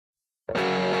Hi,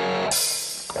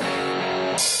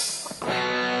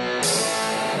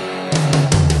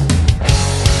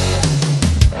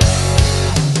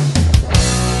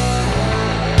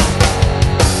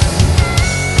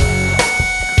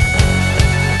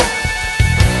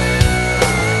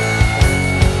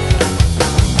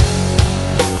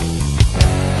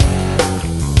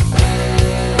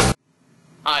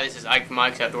 this is Ike from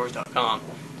IkesOutdoors.com.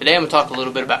 Today I'm going to talk a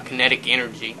little bit about kinetic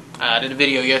energy. I did a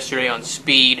video yesterday on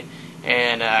speed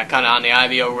and kind of on the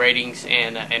IVO ratings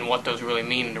and what those really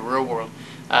mean in the real world.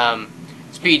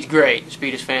 Speed's great.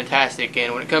 Speed is fantastic.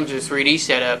 And when it comes to the 3D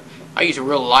setup, I use a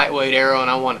real lightweight arrow,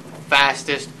 and I want the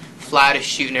fastest, flattest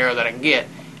shooting arrow that I can get.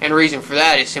 And the reason for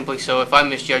that is simply so if I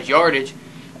misjudge yardage,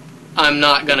 I'm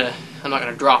not gonna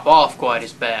drop off quite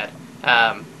as bad.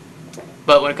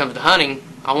 But when it comes to hunting,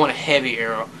 I want a heavy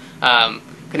arrow.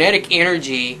 Kinetic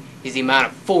energy is the amount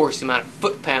of force, the amount of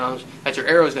foot-pounds that your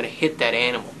arrow is going to hit that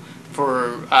animal.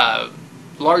 For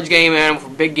large game animal, for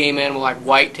big game animal like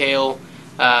whitetail,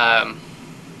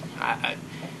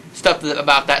 stuff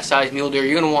about that size, mule deer,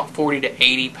 you're going to want 40 to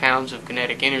 80 pounds of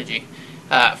kinetic energy.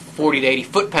 40 to 80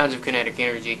 foot-pounds of kinetic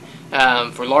energy.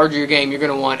 For larger game, you're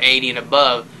going to want 80 and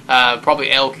above. Probably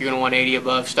elk, you're going to want 80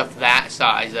 above, stuff that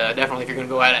size. Definitely if you're going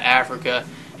to go out of Africa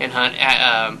and hunt,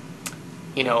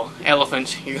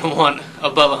 elephants, you're going to want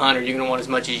above 100. You're going to want as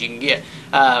much as you can get.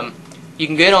 You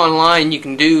can get online. You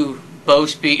can do bow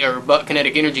speed or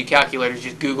kinetic energy calculators.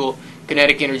 Just Google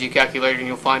kinetic energy calculator, and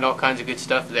you'll find all kinds of good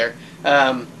stuff there.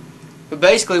 But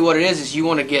basically, what it is you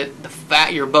want to get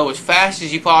your bow as fast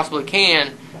as you possibly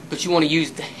can, but you want to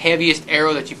use the heaviest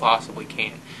arrow that you possibly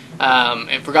can.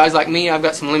 And for guys like me, I've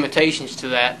got some limitations to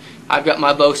that. I've got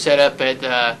my bow set up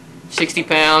at 60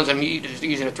 pounds. I'm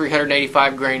using a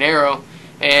 385 grain arrow,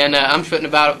 and I'm putting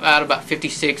about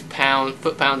 56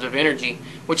 foot-pounds of energy,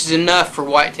 which is enough for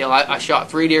whitetail. I shot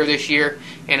 3 deer this year,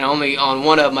 and only on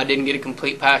one of them I didn't get a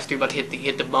complete pass-through, but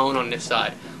hit the bone on this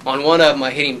side. On one of them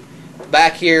I hit him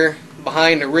back here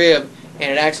behind the rib,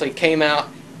 and it actually came out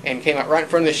right in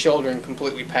front of the shoulder and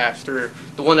completely passed through.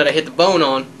 The one that I hit the bone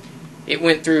on, it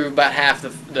went through about half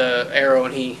the arrow,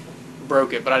 and he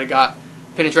broke it, but I got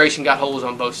penetration, got holes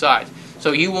on both sides.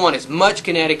 So you want as much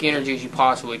kinetic energy as you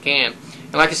possibly can.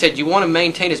 And like I said, you want to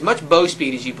maintain as much bow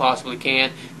speed as you possibly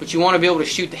can, but you want to be able to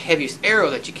shoot the heaviest arrow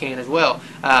that you can as well.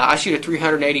 I shoot a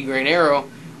 380 grain arrow,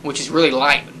 which is really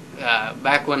light.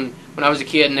 Back when I was a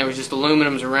kid and there was just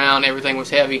aluminums around, everything was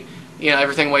heavy.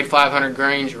 Everything weighed 500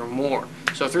 grains or more.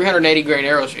 So 380 grain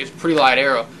arrow is a pretty light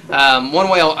arrow. One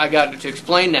way I got to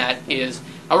explain that is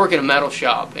I work in a metal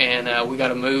shop, and we got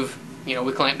to move.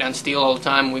 We clamp down steel all the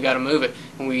time, and we got to move it.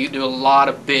 And we do a lot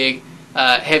of big,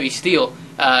 heavy steel.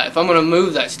 If I'm going to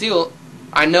move that steel,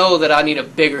 I know that I need a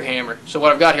bigger hammer. So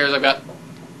what I've got here is I've got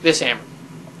this hammer.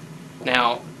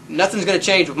 Now, nothing's going to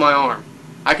change with my arm.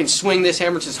 I can swing this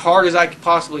hammer as hard as I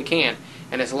possibly can,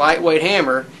 and this lightweight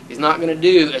hammer is not going to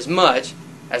do as much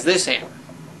as this hammer.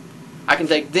 I can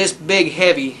take this big,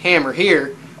 heavy hammer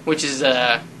here, which is,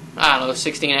 I don't know,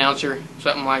 16 ouncer,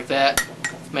 something like that,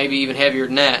 maybe even heavier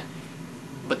than that.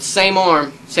 But the same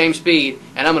arm, same speed,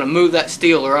 and I'm going to move that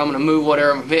steel, or I'm going to move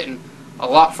whatever I'm hitting, a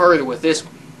lot further with this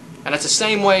one. And that's the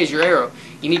same way as your arrow.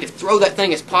 You need to throw that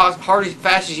thing as hard, as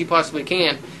fast as you possibly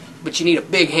can, but you need a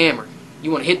big hammer. You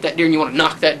want to hit that deer, and you want to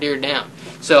knock that deer down.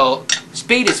 So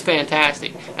speed is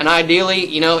fantastic, and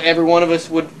ideally, every one of us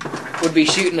would be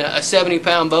shooting a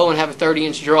 70-pound bow and have a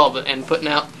 30-inch draw, and putting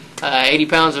out 80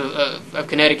 pounds of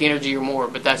kinetic energy or more.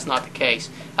 But that's not the case.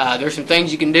 There's some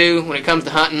things you can do when it comes to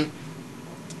hunting.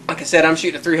 Like I said, I'm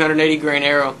shooting a 380 grain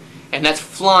arrow, and that's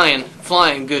flying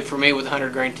good for me with a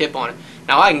 100 grain tip on it.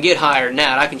 Now I can get higher than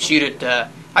that. I can shoot it.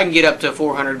 I can get up to a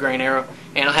 400 grain arrow,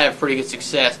 and I'll have pretty good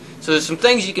success. So there's some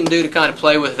things you can do to kind of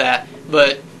play with that.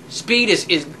 But speed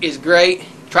is great.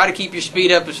 Try to keep your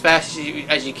speed up as fast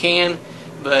as you can.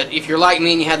 But if you're like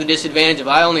me and you have the disadvantage of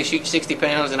I only shoot 60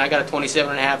 pounds and I got a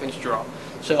 27.5-inch draw,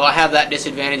 so I have that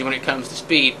disadvantage when it comes to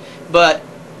speed. But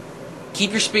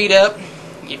keep your speed up.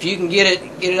 If you can get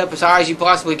it up as high as you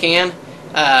possibly can,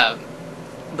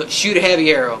 but shoot a heavy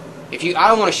arrow. I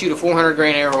don't want to shoot a 400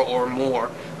 grain arrow or more.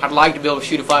 I'd like to be able to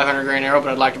shoot a 500 grain arrow, but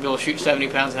I'd like to be able to shoot 70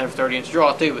 pounds and have a 30-inch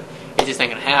draw too. But it just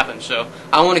ain't gonna happen. So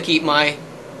I want to keep my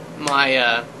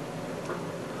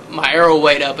arrow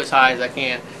weight up as high as I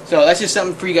can. So that's just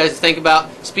something for you guys to think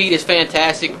about. Speed is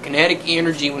fantastic, but kinetic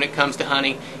energy when it comes to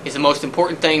hunting is the most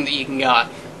important thing that you can got.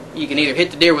 You can either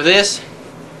hit the deer with this,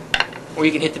 or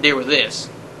you can hit the deer with this.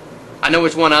 I know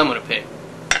which one I'm going to pick.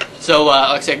 So,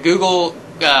 like I said, Google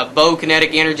bow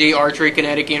kinetic energy, archery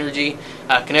kinetic energy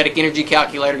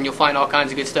calculator, and you'll find all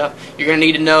kinds of good stuff. You're going to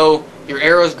need to know your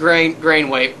arrow's grain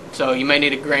weight. So you may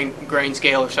need a grain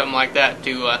scale or something like that to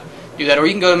do that. Or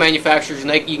you can go to manufacturers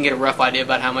and you can get a rough idea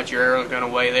about how much your arrow is going to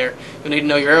weigh there. You'll need to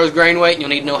know your arrow's grain weight, and you'll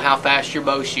need to know how fast your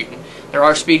bow's shooting. There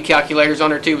are speed calculators on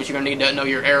there too, but you're going to need to know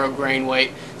your arrow grain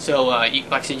weight. So like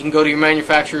I said, you can go to your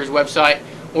manufacturer's website,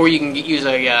 or you can use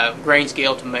a grain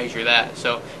scale to measure that.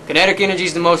 So kinetic energy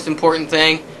is the most important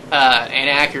thing, and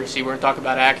accuracy. We're going to talk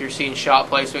about accuracy and shot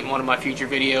placement in one of my future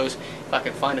videos. If I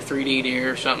can find a 3D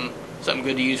deer or something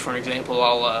good to use for an example,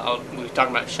 we'll be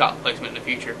talking about shot placement in the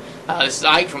future. This is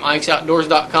Ike from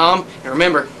IkesOutdoors.com, and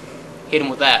remember, hit him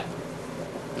with that,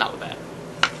 not with that.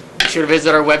 Be sure to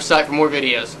visit our website for more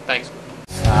videos. Thanks.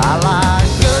 I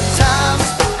like good